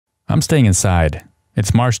I'm staying inside.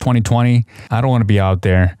 It's March 2020. I don't want to be out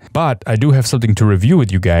there, but I do have something to review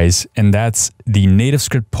with you guys, and that's the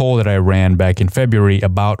NativeScript poll that I ran back in February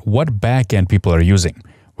about what backend people are using.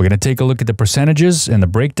 We're going to take a look at the percentages and the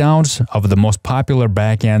breakdowns of the most popular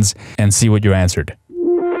backends and see what you answered.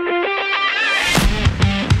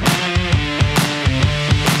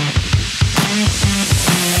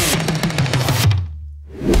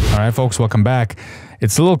 All right, folks, welcome back.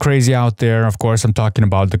 It's a little crazy out there. Of course, I'm talking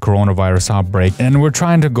about the coronavirus outbreak, and we're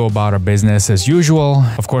trying to go about our business as usual.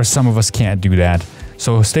 Of course, some of us can't do that.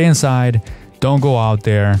 So stay inside, don't go out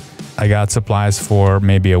there. I got supplies for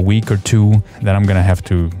maybe a week or two that I'm gonna have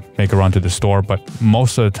to make a run to the store, but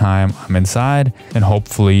most of the time I'm inside, and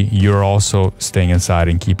hopefully you're also staying inside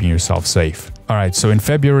and keeping yourself safe. All right, so in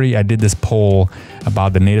February, I did this poll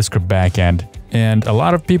about the NativeScript backend, and a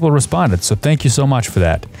lot of people responded, so thank you so much for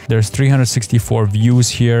that. There's 364 views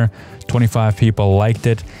here, 25 people liked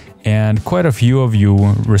it, and quite a few of you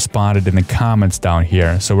responded in the comments down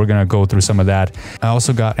here, so we're gonna go through some of that. I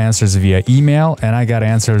also got answers via email, and I got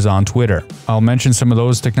answers on Twitter. I'll mention some of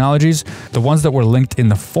those technologies. The ones that were linked in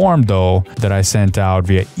the form, though, that I sent out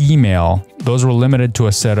via email, those were limited to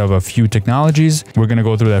a set of a few technologies. We're gonna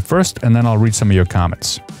go through that first, and then I'll read some of your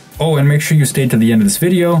comments. Oh, and make sure you stay to the end of this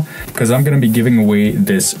video, because I'm going to be giving away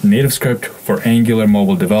this NativeScript for Angular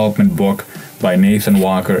mobile development book by Nathan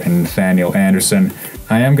Walker and Nathaniel Anderson.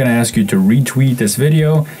 I am going to ask you to retweet this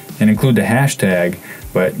video and include the hashtag,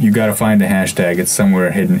 but you got to find the hashtag. It's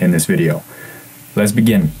somewhere hidden in this video. Let's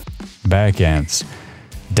begin. Backends.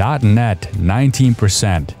 .NET,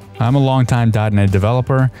 19%. I'm a longtime .NET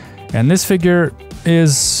developer, and this figure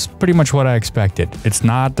is pretty much what I expected. It's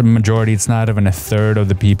not the majority, it's not even a third of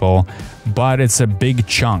the people, but it's a big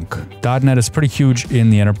chunk. .NET is pretty huge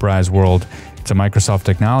in the enterprise world. It's a Microsoft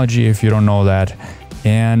technology, if you don't know that.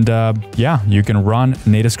 And yeah, you can run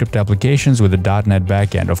NativeScript applications with a .NET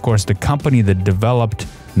backend. Of course, the company that developed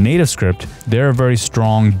NativeScript, they're a very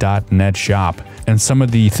strong .NET shop. And some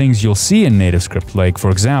of the things you'll see in NativeScript, like for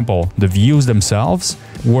example, the views themselves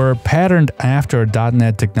were patterned after a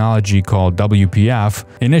 .NET technology called WPF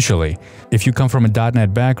initially. If you come from a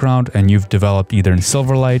 .NET background and you've developed either in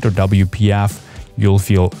Silverlight or WPF, you'll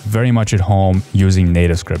feel very much at home using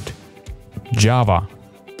NativeScript. Java.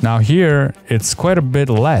 Now here, it's quite a bit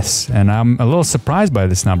less, and I'm a little surprised by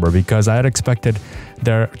this number because I had expected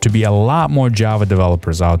there to be a lot more Java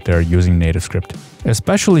developers out there using NativeScript,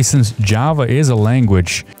 especially since Java is a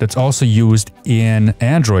language that's also used in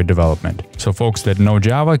Android development. So folks that know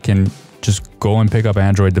Java can just go and pick up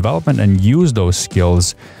Android development and use those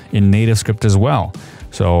skills in NativeScript as well.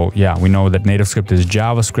 So yeah, we know that NativeScript is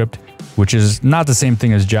JavaScript, which is not the same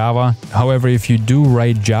thing as Java. However, if you do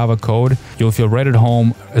write Java code, you'll feel right at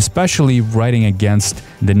home, especially writing against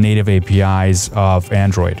the native APIs of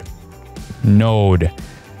Android. Node.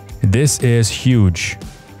 This is huge.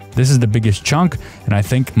 This is the biggest chunk, and I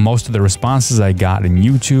think most of the responses I got in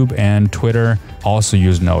YouTube and Twitter also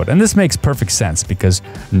use Node. And this makes perfect sense because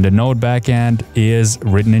the Node backend is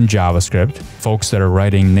written in JavaScript. Folks that are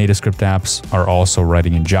writing NativeScript apps are also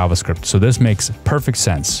writing in JavaScript, so this makes perfect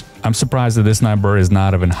sense. I'm surprised that this number is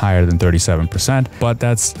not even higher than 37%, but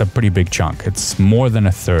that's a pretty big chunk. It's more than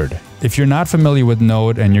a third. If you're not familiar with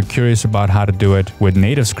Node and you're curious about how to do it with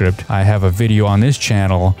NativeScript, I have a video on this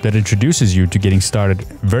channel that introduces you to getting started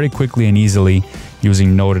very quickly and easily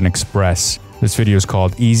using Node and Express. This video is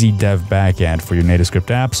called Easy Dev Backend for your NativeScript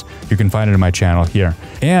apps. You can find it in my channel here.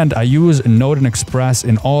 And I use Node and Express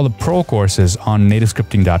in all the pro courses on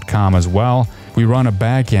nativescripting.com as well. We run a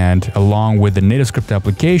backend along with the NativeScript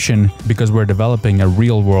application because we're developing a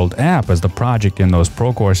real-world app as the project in those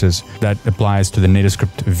pro courses. That applies to the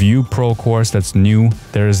NativeScript Vue Pro course that's new.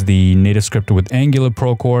 There's the NativeScript with Angular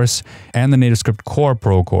Pro course and the NativeScript Core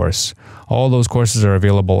Pro course. All those courses are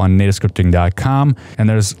available on nativescripting.com, and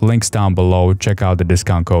there's links down below. Check out the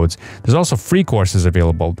discount codes. There's also free courses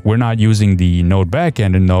available. We're not using the Node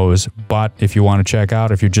backend in those, but if you want to check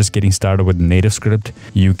out, if you're just getting started with NativeScript,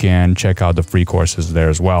 you can check out the free courses there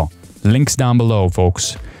as well. Links down below,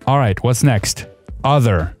 folks. All right, what's next?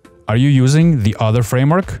 Other. Are you using the Other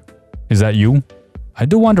framework? Is that you? I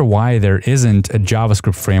do wonder why there isn't a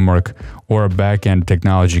JavaScript framework or a backend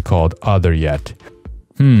technology called Other yet.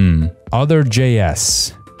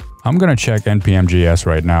 Other.js. I'm gonna check npm.js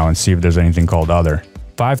right now and see if there's anything called Other.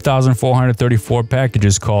 5,434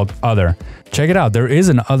 packages called Other. Check it out, there is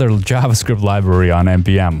an Other JavaScript library on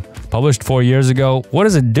npm. Published 4 years ago. What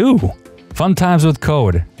does it do? Fun times with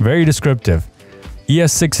code. Very descriptive.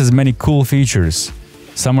 ES6 has many cool features.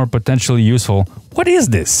 Some are potentially useful. What is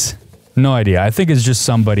this? No idea. I think it's just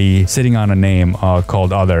somebody sitting on a name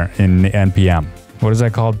called Other in npm. What is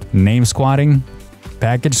that called? Name squatting?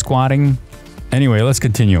 Package squatting? Anyway, let's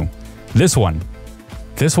continue. This one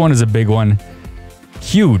is a big one.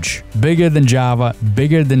 Huge, bigger than Java,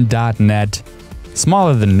 bigger than .NET,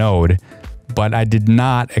 smaller than Node, but I did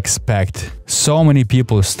not expect so many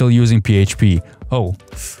people still using PHP. Oh,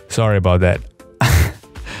 sorry about that.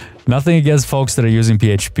 Nothing against folks that are using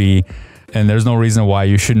PHP, and there's no reason why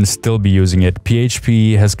you shouldn't still be using it.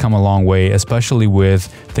 PHP has come a long way, especially with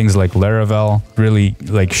things like Laravel, really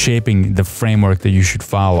like shaping the framework that you should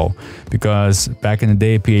follow. Because back in the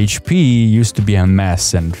day, PHP used to be a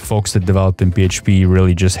mess, and folks that developed in PHP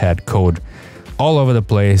really just had code all over the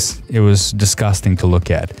place. It was disgusting to look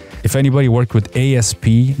at. If anybody worked with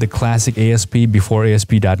ASP, the classic ASP before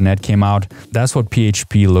ASP.NET came out, that's what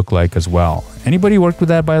PHP looked like as well. Anybody worked with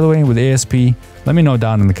that, by the way, with ASP? Let me know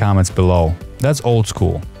down in the comments below. That's old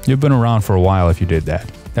school. You've been around for a while if you did that.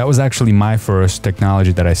 That was actually my first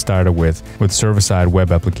technology that I started with server-side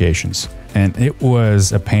web applications. And it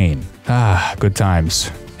was a pain. Good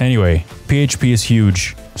times. Anyway, PHP is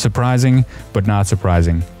huge. Surprising, but not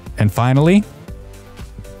surprising. And finally,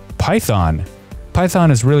 Python.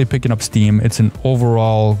 Python is really picking up steam. It's an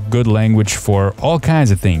overall good language for all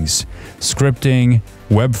kinds of things. Scripting,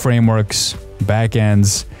 web frameworks,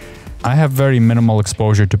 backends. I have very minimal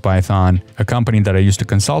exposure to Python. A company that I used to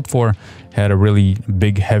consult for had a really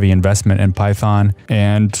big, heavy investment in Python,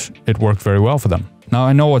 and it worked very well for them. Now,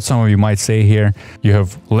 I know what some of you might say here. You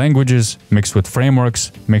have languages mixed with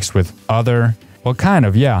frameworks, mixed with other. Well, kind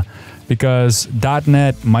of, yeah. Because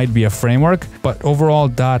 .NET might be a framework, but overall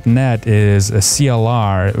 .NET is a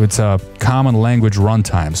CLR. It's a common language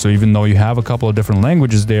runtime. So even though you have a couple of different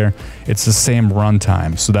languages there, it's the same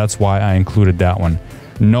runtime. So that's why I included that one.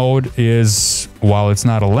 Node is, while it's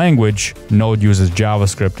not a language, Node uses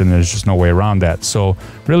JavaScript, and there's just no way around that. So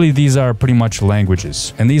really, these are pretty much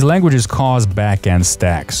languages. And these languages cause backend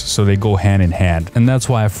stacks, so they go hand in hand. And that's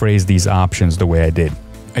why I phrased these options the way I did.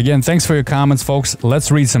 Again, thanks for your comments, folks. Let's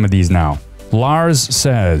read some of these now. Lars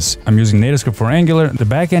says, I'm using NativeScript for Angular. The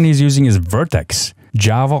backend he's using is Vertex,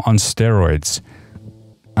 Java on steroids.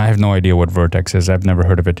 I have no idea what Vertex is. I've never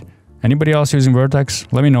heard of it. Anybody else using Vertex?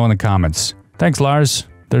 Let me know in the comments. Thanks, Lars.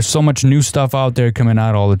 There's so much new stuff out there coming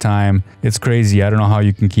out all the time. It's crazy. I don't know how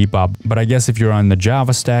you can keep up. But I guess if you're on the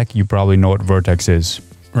Java stack, you probably know what Vertex is.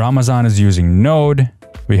 Ramazan is using Node.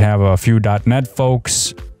 We have a few .NET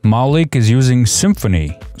folks. Malik is using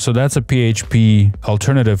Symfony, so that's a PHP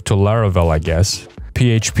alternative to Laravel, I guess.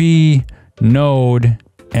 PHP, Node,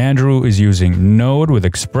 Andrew is using Node with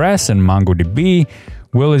Express and MongoDB.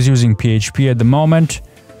 Will is using PHP at the moment.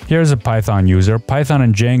 Here's a Python user. Python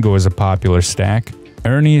and Django is a popular stack.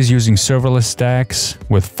 Ernie is using serverless stacks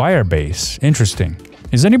with Firebase. Interesting.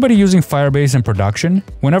 Is anybody using Firebase in production?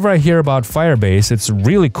 Whenever I hear about Firebase, it's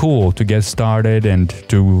really cool to get started and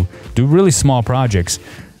to do really small projects.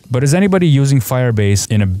 But is anybody using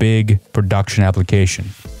Firebase in a big production application?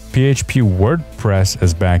 PHP WordPress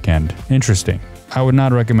as backend. Interesting. I would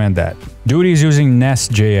not recommend that. Duty is using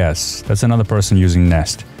Nest.js. That's another person using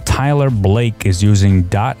Nest. Tyler Blake is using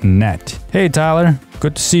 .NET. Hey Tyler,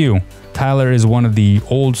 good to see you. Tyler is one of the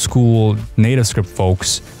old school NativeScript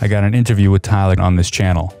folks. I got an interview with Tyler on this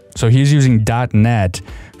channel. So he's using .NET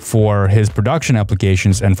for his production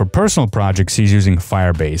applications, and for personal projects, he's using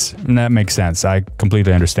Firebase. And that makes sense. I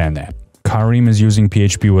completely understand that. Karim is using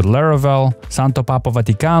PHP with Laravel. Santo Papa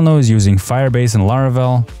Vaticano is using Firebase and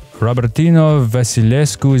Laravel. Robertino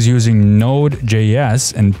Vasilescu is using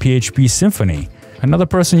Node.js and PHP Symfony. Another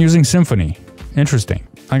person using Symfony. Interesting.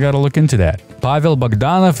 I gotta look into that. Pavel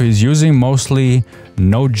Bogdanov is using mostly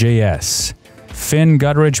Node.js. Finn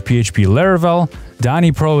Gutteridge, PHP Laravel.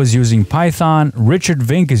 Donnie Pro is using Python. Richard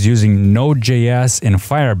Vink is using Node.js in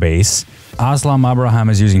Firebase. Aslam Abraham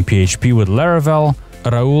is using PHP with Laravel.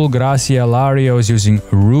 Raul Gracia Lario is using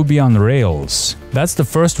Ruby on Rails. That's the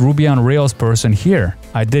first Ruby on Rails person here.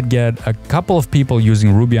 I did get a couple of people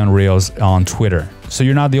using Ruby on Rails on Twitter. So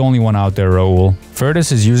you're not the only one out there, Raul.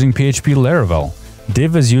 Furtis is using PHP Laravel.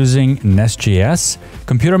 Div is using Nest.js.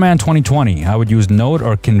 Computerman 2020, I would use Node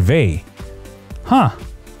or Convey. Huh.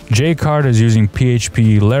 Jcard is using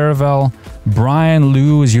PHP Laravel. Brian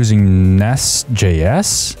Liu is using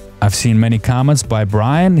Nest.js. I've seen many comments by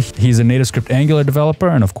Brian. He's a NativeScript Angular developer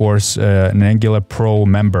and, of course, an Angular Pro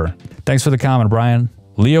member. Thanks for the comment, Brian.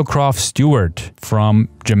 Leo Croft Stewart from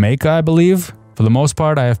Jamaica, I believe. For the most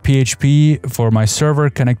part, I have PHP for my server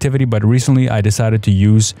connectivity, but recently I decided to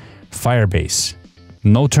use Firebase.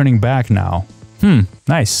 No turning back now.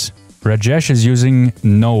 Nice. Rajesh is using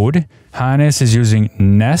Node. Hannes is using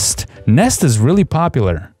Nest. Nest is really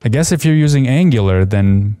popular. I guess if you're using Angular,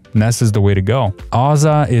 then Nest is the way to go.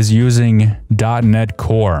 Ozza is using .NET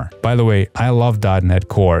Core. By the way, I love .NET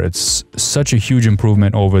Core. It's such a huge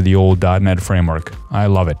improvement over the old .NET framework. I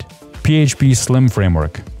love it. PHP Slim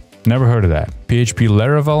framework. Never heard of that. PHP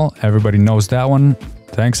Laravel. Everybody knows that one.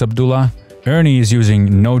 Thanks, Abdullah. Ernie is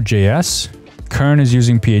using Node.js. Kern is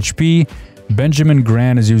using PHP. Benjamin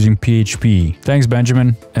Grant is using PHP. Thanks,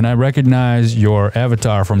 Benjamin. And I recognize your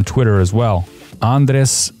avatar from Twitter as well.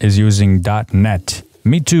 Andres is using .NET.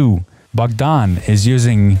 Me too. Bogdan is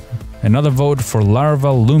using another vote for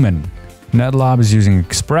Laravel Lumen. Netlab is using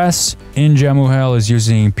Express. Injamuhel is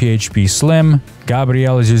using PHP Slim.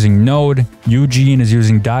 Gabriel is using Node. Eugene is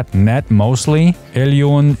using .NET mostly.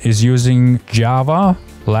 Elion is using Java.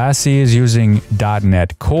 Lassie is using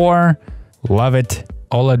 .NET Core. Love it.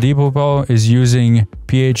 Oladipo is using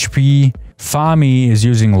PHP. Fami is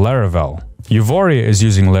using Laravel. Euphoria is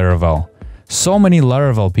using Laravel. So many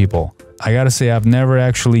Laravel people. I gotta say, I've never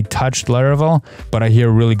actually touched Laravel, but I hear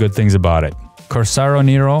really good things about it. Corsaro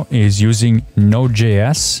Nero is using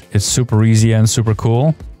Node.js. It's super easy and super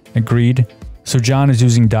cool. Agreed. Sujan is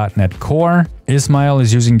using .NET Core. Ismail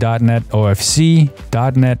is using .NET OFC.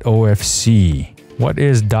 .NET OFC. What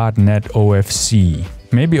is .NET OFC?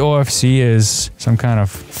 Maybe OFC is some kind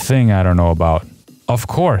of thing I don't know about. Of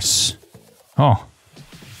course. Oh,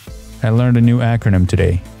 I learned a new acronym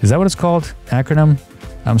today. Is that what it's called? Acronym?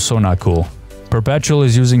 I'm so not cool. Perpetual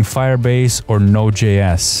is using Firebase or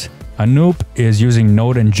Node.js. Anoop is using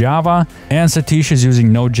Node and Java. And Satish is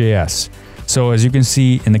using Node.js. So as you can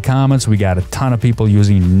see in the comments, we got a ton of people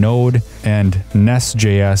using Node, and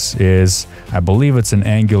Nest.js is, I believe it's an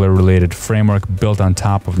Angular related framework built on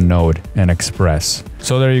top of Node and Express.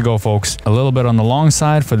 So there you go, folks. A little bit on the long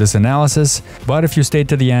side for this analysis, but if you stayed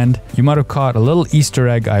to the end, you might have caught a little Easter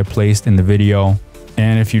egg I placed in the video.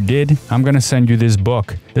 And if you did, I'm going to send you this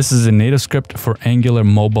book. This is a NativeScript for Angular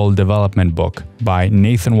mobile development book by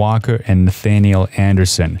Nathan Walker and Nathaniel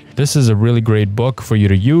Anderson. This is a really great book for you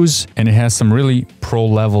to use, and it has some really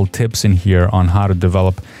pro-level tips in here on how to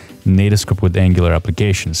develop NativeScript with Angular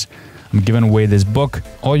applications. I'm giving away this book.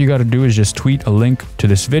 All you got to do is just tweet a link to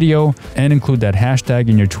this video and include that hashtag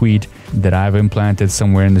in your tweet that I've implanted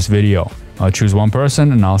somewhere in this video. I'll choose one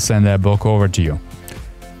person and I'll send that book over to you.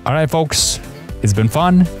 All right, folks. It's been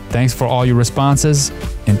fun. Thanks for all your responses,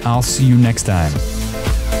 and I'll see you next time.